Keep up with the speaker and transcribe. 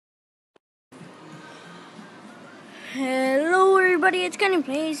Hello everybody, it's Kenny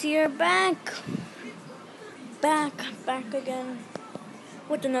Plays here, back again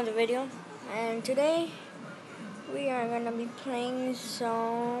with another video. And today we are gonna be playing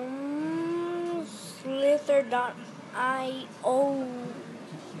some Slither.io.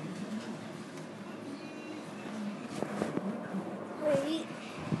 Wait.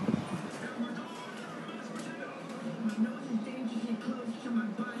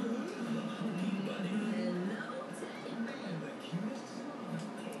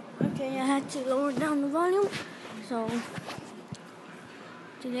 Okay, I had to lower down the volume. So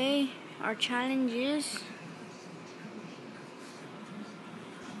today our challenge is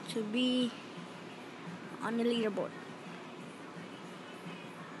to be on the leaderboard.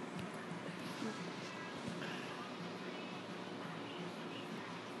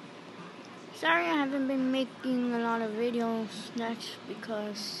 Sorry I haven't been making a lot of videos. That's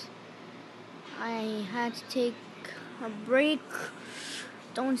because I had to take a break.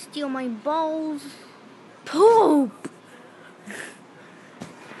 Don't steal my balls. Poop!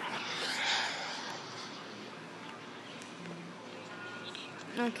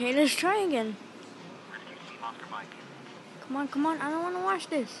 Okay, let's try again. Come on, I don't want to watch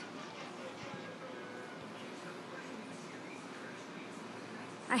this.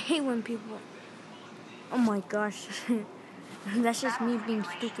 I hate when people... Oh my gosh. That's just me being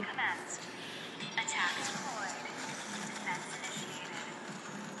stupid.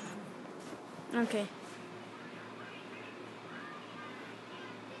 Okay.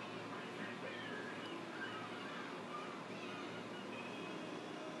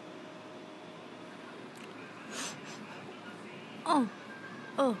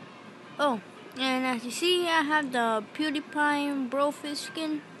 Oh. And as you see, I have the PewDiePie Brofish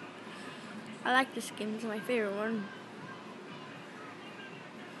skin. I like the skin, it's my favorite one.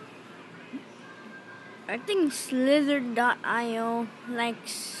 I think Slither.io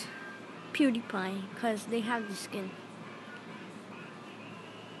likes PewDiePie because they have the skin.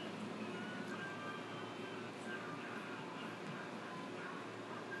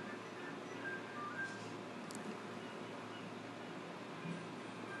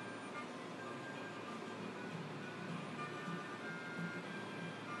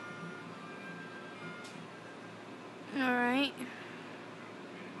 Alright.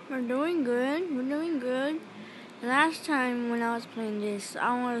 We're doing good. Last time when I was playing this,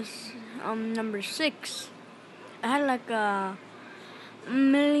 I was number 6. I had like a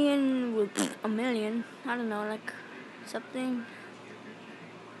million, I don't know, like something.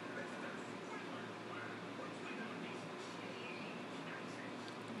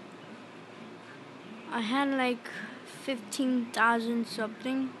 I had like 15,000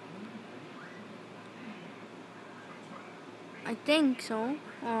 something. I think so.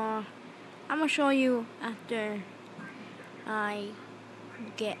 I'm gonna show you after I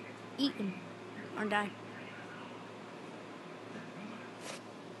get eaten or die.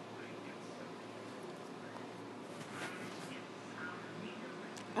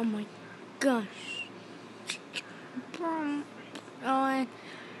 Oh my gosh. Oh, I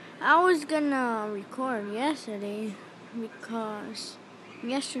was gonna record yesterday because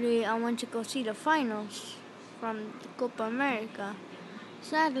yesterday I went to go see the finals from the Copa America.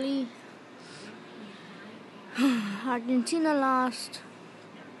 Sadly, Argentina lost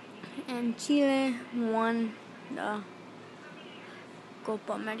and Chile won the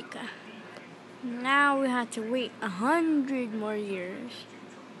Copa America. Now we have to wait 100 more years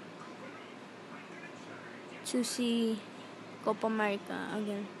to see Copa America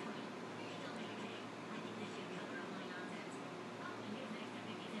again.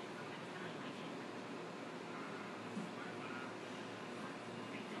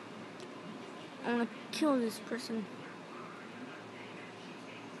 I'm gonna kill this person.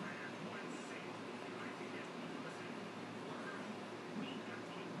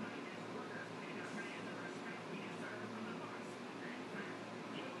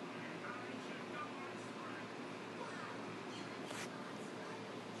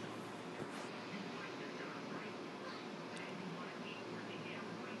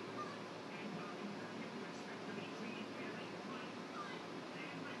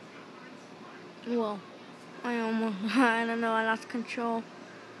 Well, I don't know, I lost control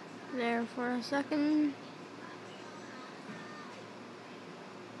there for a second.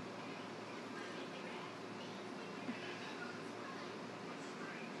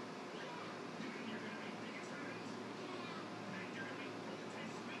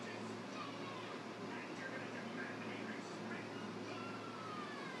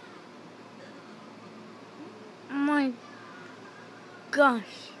 My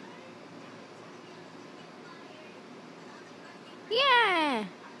gosh. Yeah.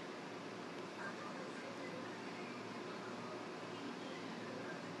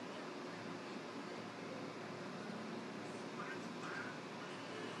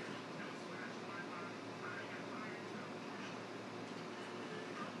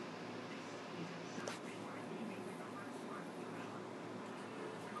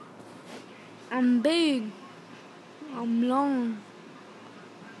 I'm big. I'm long.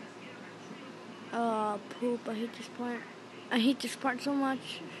 Poop. I hate this part. I hate this part so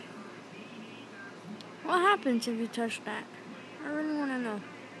much. What happens if you touch that? I really want to know.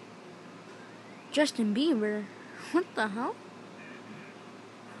 Justin Bieber? What the hell?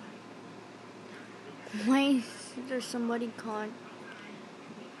 Why is there somebody called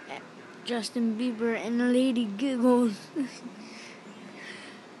Justin Bieber and Lady Giggles?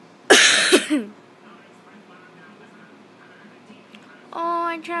 Oh,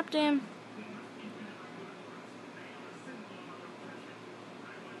 I trapped him.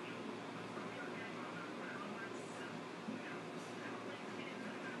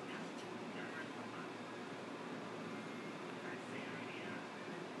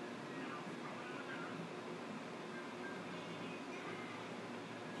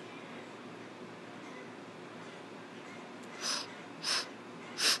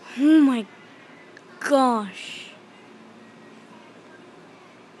 Oh my gosh.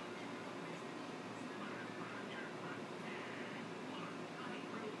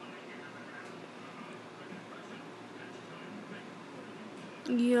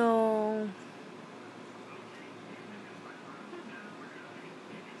 Yo.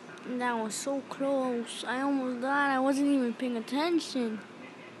 That was so close. I almost died. I wasn't even paying attention.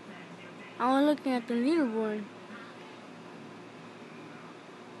 I was looking at the leaderboard.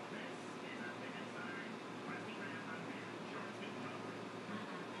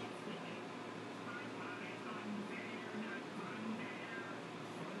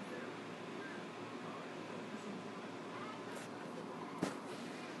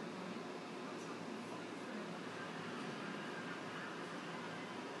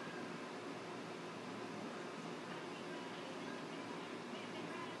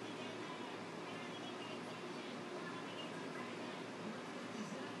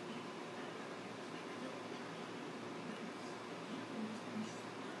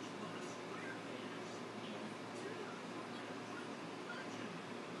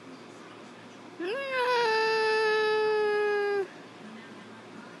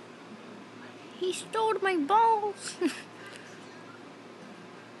 He stole my balls.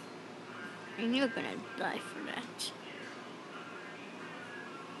 And you're gonna die for that.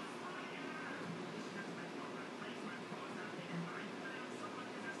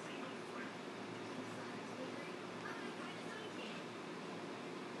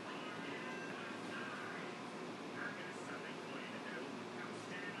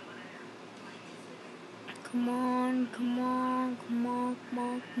 Come on, come on, come on, come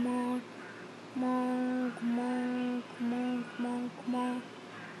on, come on. Come on, come on, come on, come on, come on.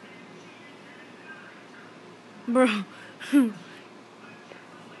 Bro.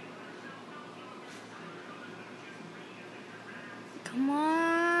 Come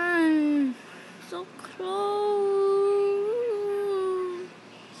on. So close.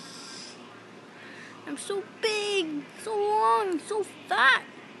 I'm so big, so long, so fat.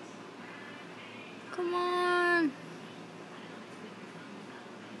 Come on.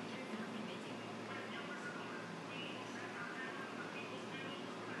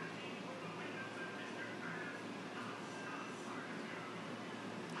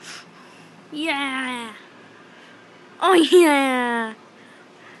 Yeah. Oh yeah.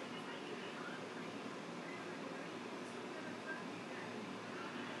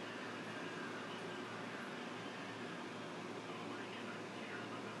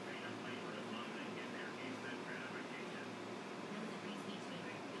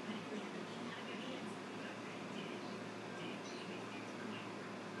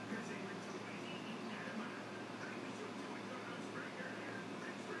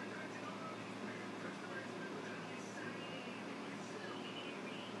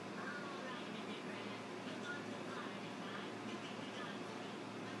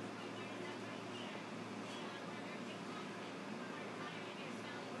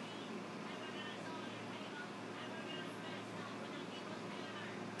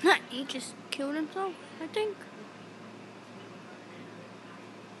 He just killed himself, I think.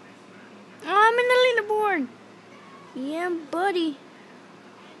 Oh, I'm in the leaderboard. Yeah, buddy.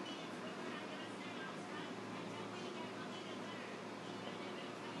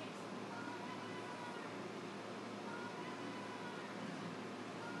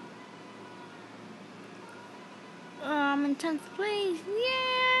 I'm in 10th place.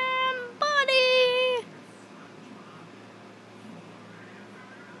 Yeah, buddy!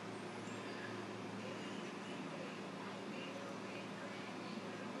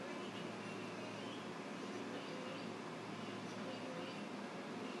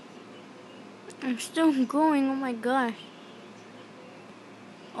 I'm still going, oh my gosh.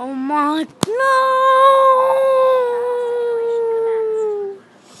 Oh my, no!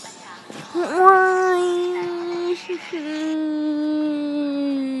 Why?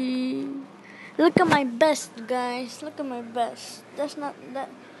 Look at my best, guys. Look at my best. That's not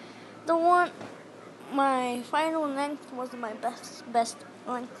that. The one, my final length was my best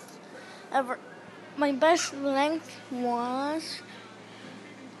length ever. My best length was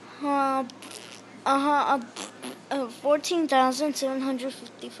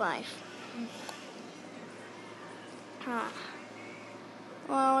 14,755.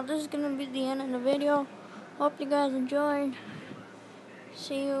 Well, this is gonna be the end of the video. Hope you guys enjoyed.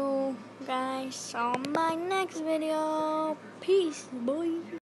 See you guys on my next video. Peace, boy.